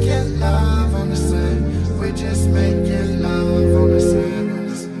making love on the sand. We're just making love on the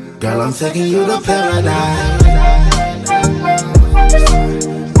sand. Girl, I'm taking you to paradise.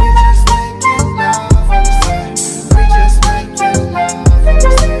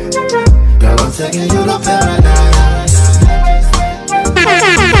 Girl, I'm taking you to paradise.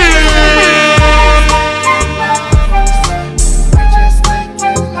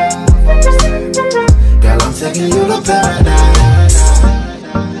 Girl, I'm taking you to paradise.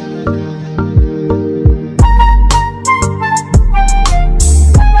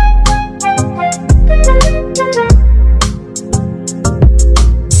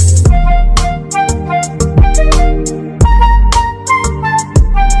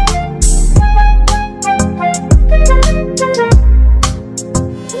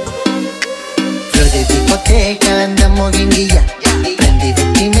 Andamos guinguilla, prendí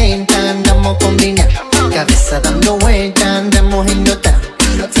vestimenta, andamos con viña, cabeza dando vuelta, andamos en nota.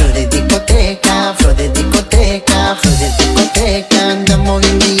 Flor de discoteca, flor de discoteca, flor de discoteca, andamos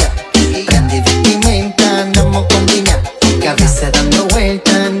guinguilla, prendí vestimenta, andamos con viña, cabeza dando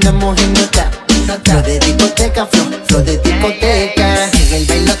vuelta, andamos en nota. Flor de discoteca, flor de discoteca, sigue el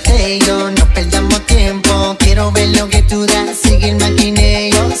bailoteo, no perdamos tiempo, quiero ver lo que tú das, sigue el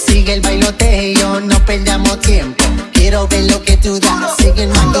maquineo, sigue el bailoteo, no perdamos tiempo. Quiero ver lo que tú das, sigue el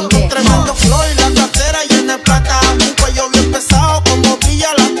maquineo. Tremendo flow y la cartera llena de plata. Un cuello bien pesado como Villa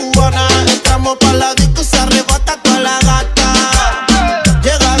la Cubana. Entramos pa' la disco y se arrebata toda la gata.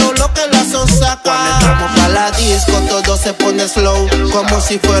 Llegaron los que la son saca. Cuando entramos pa' la disco todo se pone slow, como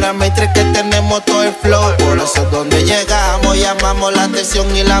si fuera Matrix que tenemos todo el flow. Por eso es donde llegamos, llamamos la atención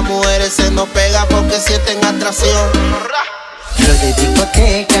y las mujeres se nos pegan porque sienten atracción. Flor de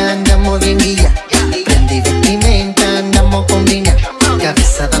discoteca, andamos bien guilla, prendí vestimenta, andamos con viña,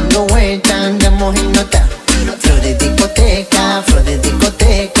 cabeza dando vuelta, andamos en nota. Flor de discoteca, flor de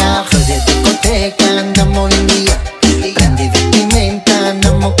discoteca, flor de discoteca, andamos bien guilla, prendí vestimenta,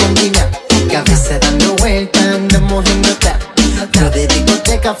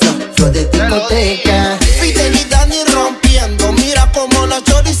 discoteca. Fidel y Dani rompiendo, mira como las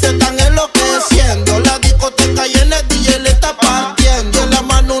choris se están enloqueciendo. La discoteca llena de DJ le está partiendo. En la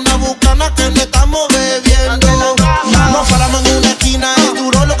mano una bucana que le estamos bebiendo. Nos paramos en una esquina, es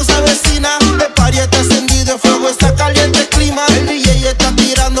duro lo que se avecina. El party está encendido, el fuego está caliente el clima. El DJ está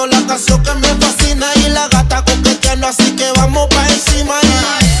tirando la canción que me fascina. Y la gata coqueteando, así que vamos pa' encima.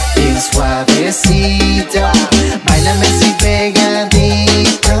 Bien suavecito, bailame así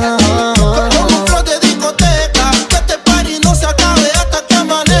pegadito. Como flor de discoteca, que este party no se acabe hasta que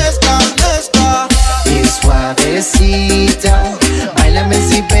amanezca, amanezca. Bien suavecito, bailame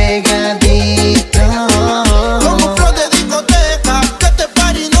así pegadito. Como flor de discoteca, que este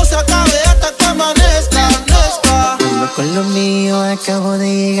party no se acabe hasta que amanezca, amanezca. Ando con lo mío, acabo de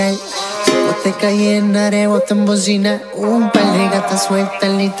llegar. Discoteca llena de botón bocina. Un par de gatas sueltas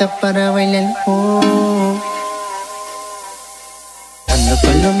listas para bailar. Ando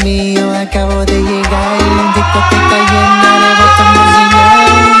con lo mío, acabo de llegar. Discoteca llena de botón bocina.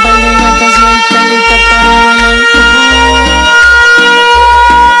 Un par de gatas sueltas listas para bailar.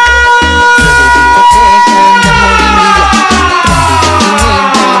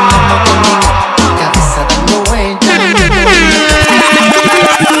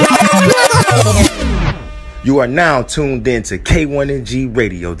 You are now tuned in to K1NG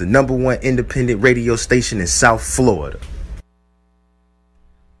Radio, the #1 independent radio station in South Florida.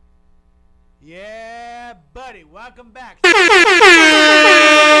 Yeah, buddy, welcome back. So, like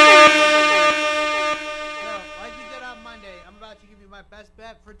we did on Monday, I'm about to give you my best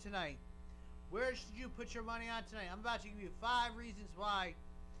bet for tonight. Where should you put your money on tonight? I'm about to give you 5 reasons why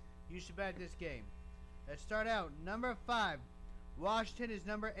you should bet this game. Let's start out. Number 5, Washington is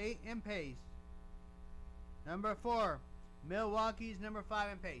number 8 in pace. Number 4, Milwaukee is number 5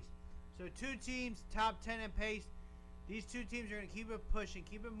 in pace. So 2 teams, top 10 in pace. These 2 teams are going to keep it pushing,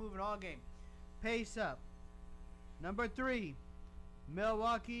 keep it moving all game. Pace up. Number 3,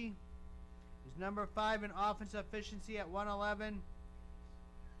 Milwaukee is number 5 in offensive efficiency at 111.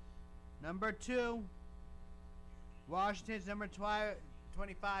 Number 2, Washington is number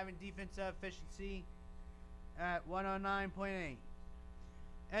 25 in defensive efficiency at 109.8.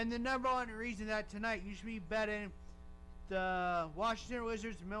 And the #1 reason that tonight you should be betting the Washington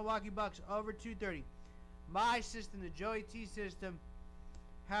Wizards and Milwaukee Bucks over 230. My system, the Joey T system,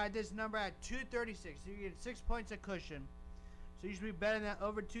 had this number at 236. So you get 6 points of cushion. So you should be betting that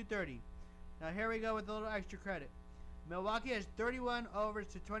over 230. Now here we go with a little extra credit. Milwaukee has 31 overs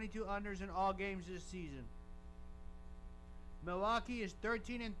to 22 unders in all games this season. Milwaukee is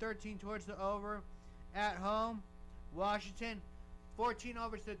 13-13 towards the over at home. Washington 14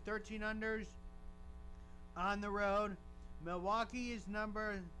 overs to 13 unders on the road. Milwaukee is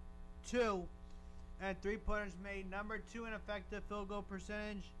number 2 and 3-pointers made. Number 2 in effective field goal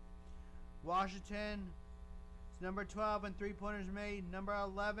percentage. Washington is number 12 and 3-pointers made. Number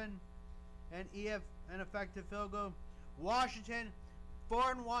 11 and effective field goal. Washington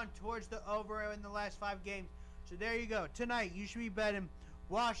 4-1 towards the over in the last 5 games. So there you go. Tonight you should be betting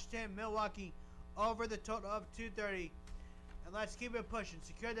Washington, Milwaukee over the total of 230. And let's keep it pushing.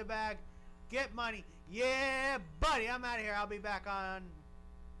 Secure the bag. Get money. Yeah, buddy. I'm out of here. I'll be back on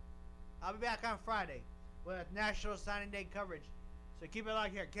Friday with National Signing Day coverage. So keep it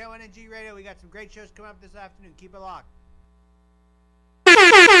locked here. K1NG Radio. We got some great shows coming up this afternoon. Keep it locked.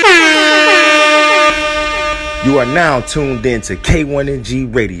 You are now tuned in to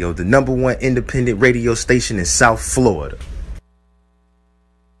K1NG Radio, the #1 independent radio station in South Florida.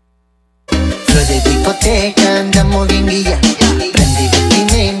 Flor de discoteca, andamos bien guilla. Prendí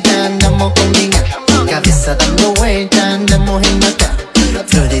vestimenta, andamos con niña. Cabeza dando vuelta, andamos en nota.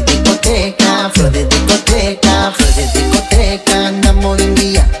 Flor de discoteca, flor de discoteca, flor de discoteca, andamos bien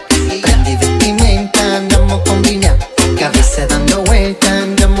guilla. Prendí vestimenta, andamos con niña. Cabeza dando vuelta,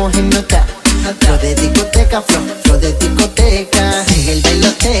 andamos en nota. Flor de discoteca, flor de discoteca. Sigue el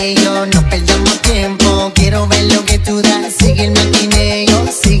bailoteo, no perdamos tiempo. Quiero ver lo que tú das. Sigue el maquineo,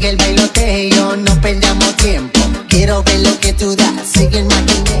 sigue el bailoteo, no perdamos tiempo. Quiero ver lo que tú das. Sigue el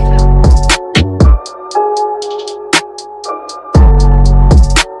maquineo.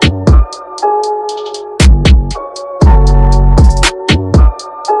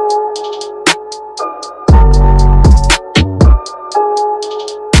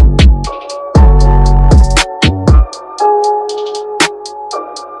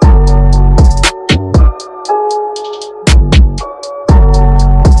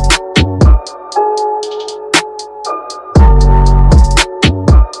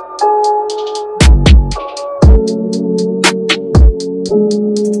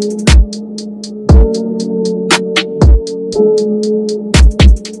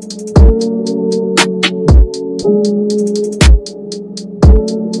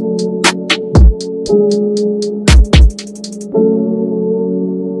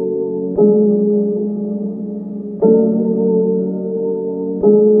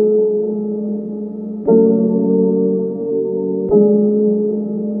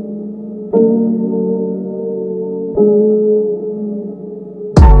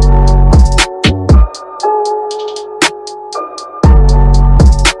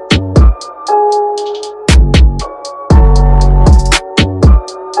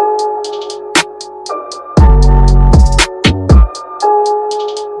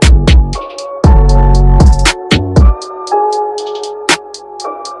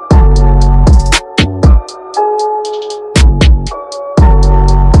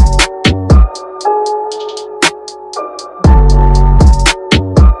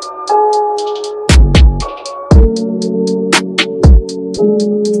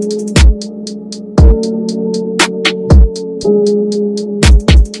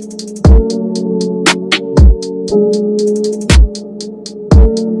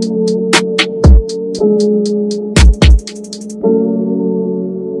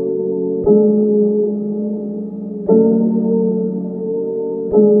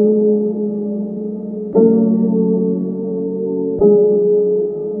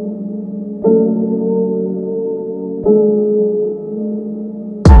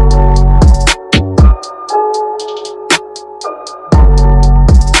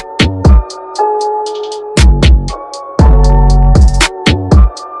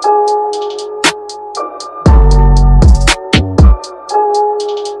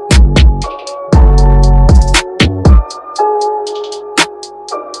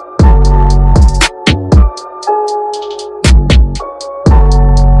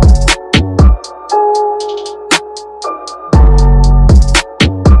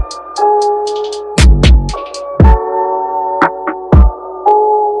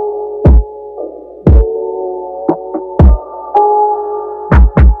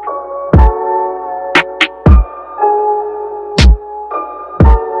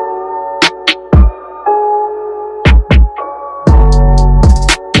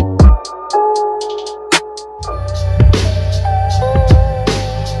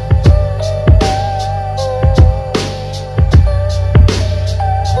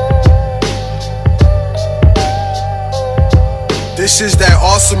 This is that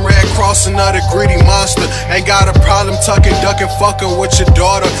awesome red cross, another greedy monster. Ain't got a problem tucking, ducking, fucking with your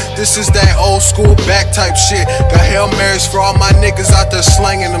daughter. This is that old school back type shit. Got Hail Marys for all my niggas out there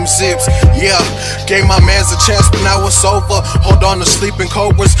slanging them zips. Yeah, gave my mans a chance, but now it's over. Hold on to sleeping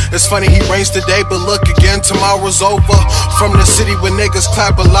cobras. It's funny he reigns today, but look again, tomorrow's over. From the city where niggas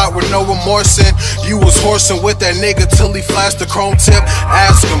clap a lot with no remorse in. You was horsing with that nigga till he flashed the chrome tip.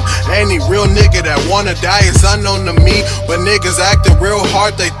 Ask him, any real nigga that wanna die is unknown to me. But niggas acting real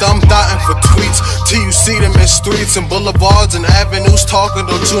hard, they thumb-thotting for tweets. Till you see them in streets and boulevards and avenues talking,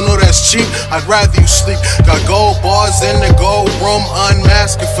 don't you know that's cheap? I'd rather you sleep. Got gold bars in the gold room,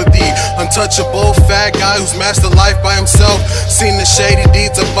 unmasking for the untouchable fat guy who's mastered life by himself. Seen the shady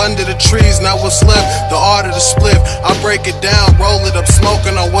deeds up under the trees, now what's left? The art of the split. I break it down, roll it up,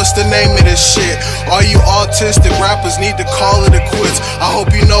 smoking on what's the name of this shit. All you autistic rappers need to call it a quits. I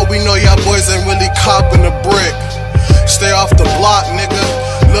hope you know we know y'all boys ain't really copping a brick. Stay off the block, nigga.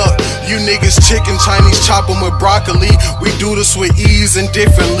 Look, you niggas chicken Chinese chopping with broccoli. We do this with ease in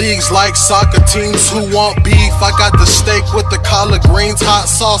different leagues like soccer teams who want beef. I got the steak with the collard greens, hot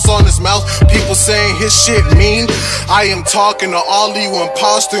sauce on his mouth. People saying his shit mean. I am talking to all you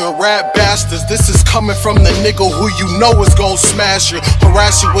imposter and rap bastards. This is coming from the nigga who you know is gon' smash you.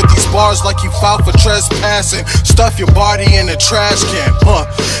 Harass you with these bars like you filed for trespassing. Stuff your body in a trash can.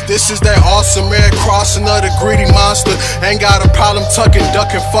 This is that awesome red cross, another greedy monster. Ain't got a problem tucking,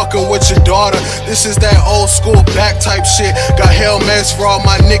 ducking, fucking with your daughter. This is that old school back type shit. Got Hail Marys for all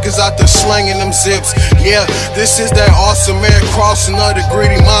my niggas out there slanging them zips. Yeah, this is that awesome red cross, another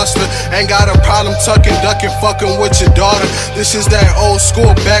greedy monster. Ain't got a problem tucking, ducking, fucking with your daughter. This is that old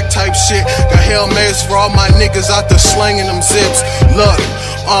school back type shit. Got Hail Marys for all my niggas out there slanging them zips. Look,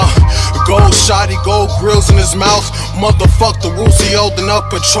 gold shotty, gold grills in his mouth. Motherfuck the rules, he old enough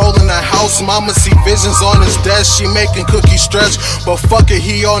patrolling the house. Mama see visions on his desk, she making cookies stretch. But fuck it,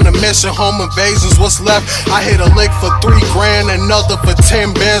 he on a mission, home invasions, what's left? I hit a lick for 3 grand, another for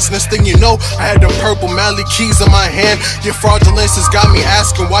 10 bands. Next thing you know, I had them purple Mally keys in my hand. Your fraudulence has got me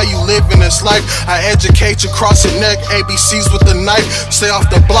asking why you live in this life. I educate you, cross your neck, ABCs with the knife. Stay off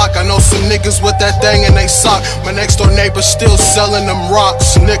the block, I know some niggas with that thing in they sock. My next door neighbor still selling them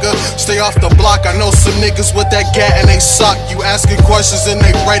rocks, nigga. Stay off the block, I know some niggas with that gat in they sock. You asking questions and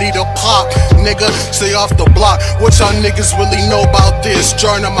they ready to pop, nigga. Stay off the block, what y'all niggas really know about this?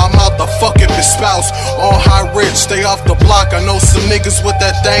 Journey my mouth, the fucking spouse. All high rich, stay off the block. I know some niggas with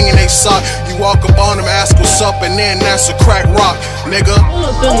that thing in they sock. You walk up on them, ask what's up, and then that's a crack rock, nigga. Pull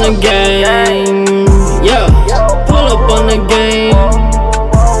up in the game, yeah. Pull up on the game,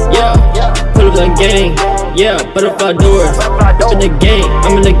 yeah. Pull up the game, yeah. But if I do it, up in the game,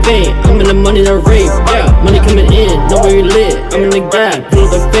 I'm in the game, I'm in the money, the rape, yeah. Money coming in, nowhere lit, I'm in the game, pull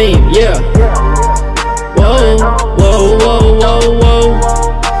up the fame, yeah. Whoa, whoa, whoa, whoa, whoa.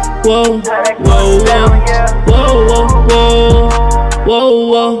 Whoa, whoa, whoa, whoa, whoa, whoa,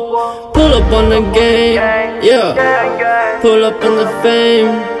 whoa. Pull up on the game, yeah. Pull up on the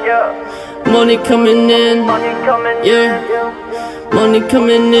fame. Money coming in, yeah. Money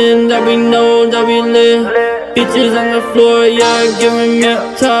coming in, that we know, that we live. Bitches on the floor, yeah, giving me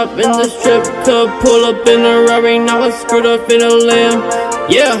top in the strip club. Pull up in a Rari, now I screwed up in a lamb,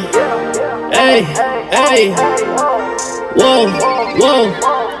 yeah. Hey, hey. Whoa, whoa.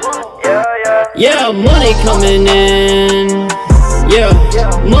 Yeah, money coming in. Yeah,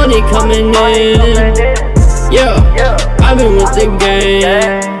 money coming in. Yeah, I've been with the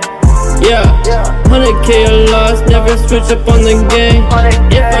game. Yeah, 100K a loss, never switch up on the game.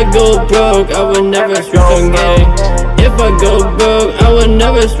 If I go broke, I would never switch on game. If I go broke, I would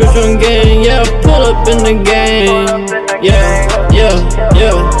never switch on game. Yeah, pull up in the game. Yeah, yeah,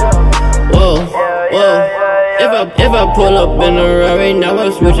 yeah. Whoa, whoa. If I pull up in a Rari, now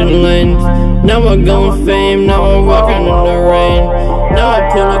I'm switching lanes. Now I going fame, now I'm walking in the rain. Now I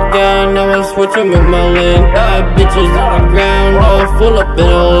pull a gun, now I'm switching with my lane. Got bitches on the ground, now I'm full up in a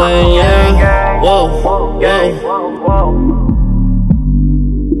lane, yeah. Whoa, whoa.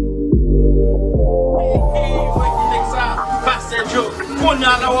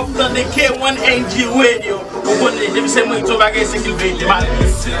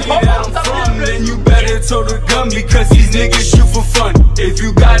 Then you better tow the gun because these niggas shoot for fun. If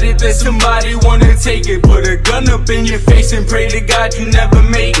you got it, then somebody wanna take it. Put a gun up in your face and pray to God you never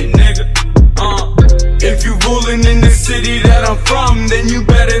make it, nigga. If you ruling in the city that I'm from, then you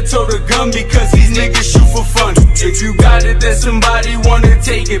better tow the gun because these niggas shoot for fun. If you got it, then somebody wanna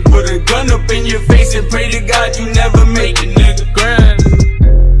take it. Put a gun up in your face and pray to God you never make it, nigga.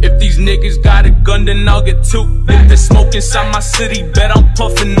 If these niggas gotta go gun, then I'll get two. If there's smoke inside my city, bet I'm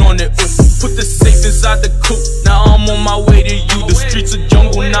puffing on it. Ooh. Put the safe inside the coupe, now I'm on my way to you. The streets a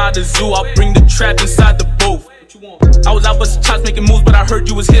jungle, not a zoo. I'll bring the trap inside the booth. I was out busting chops making moves, but I heard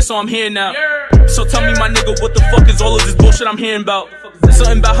you was here, so I'm here now. So tell me, my nigga, what the fuck is all of this bullshit I'm hearing about?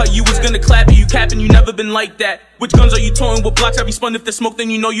 Something about how you was gonna clap it, you capping, you never been like that. Which guns are you towing? What blocks have you spun? If there's smoke, then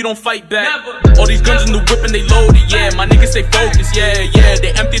you know you don't fight back. All these guns in the whip and they loaded, yeah. My niggas stay focused, yeah, yeah.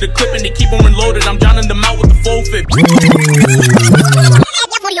 They empty the clip and they keep them reloaded. I'm drowning them out with the full fit.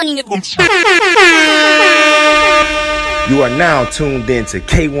 You are now tuned in to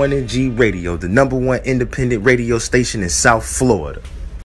K1NG Radio, the #1 independent radio station in South Florida.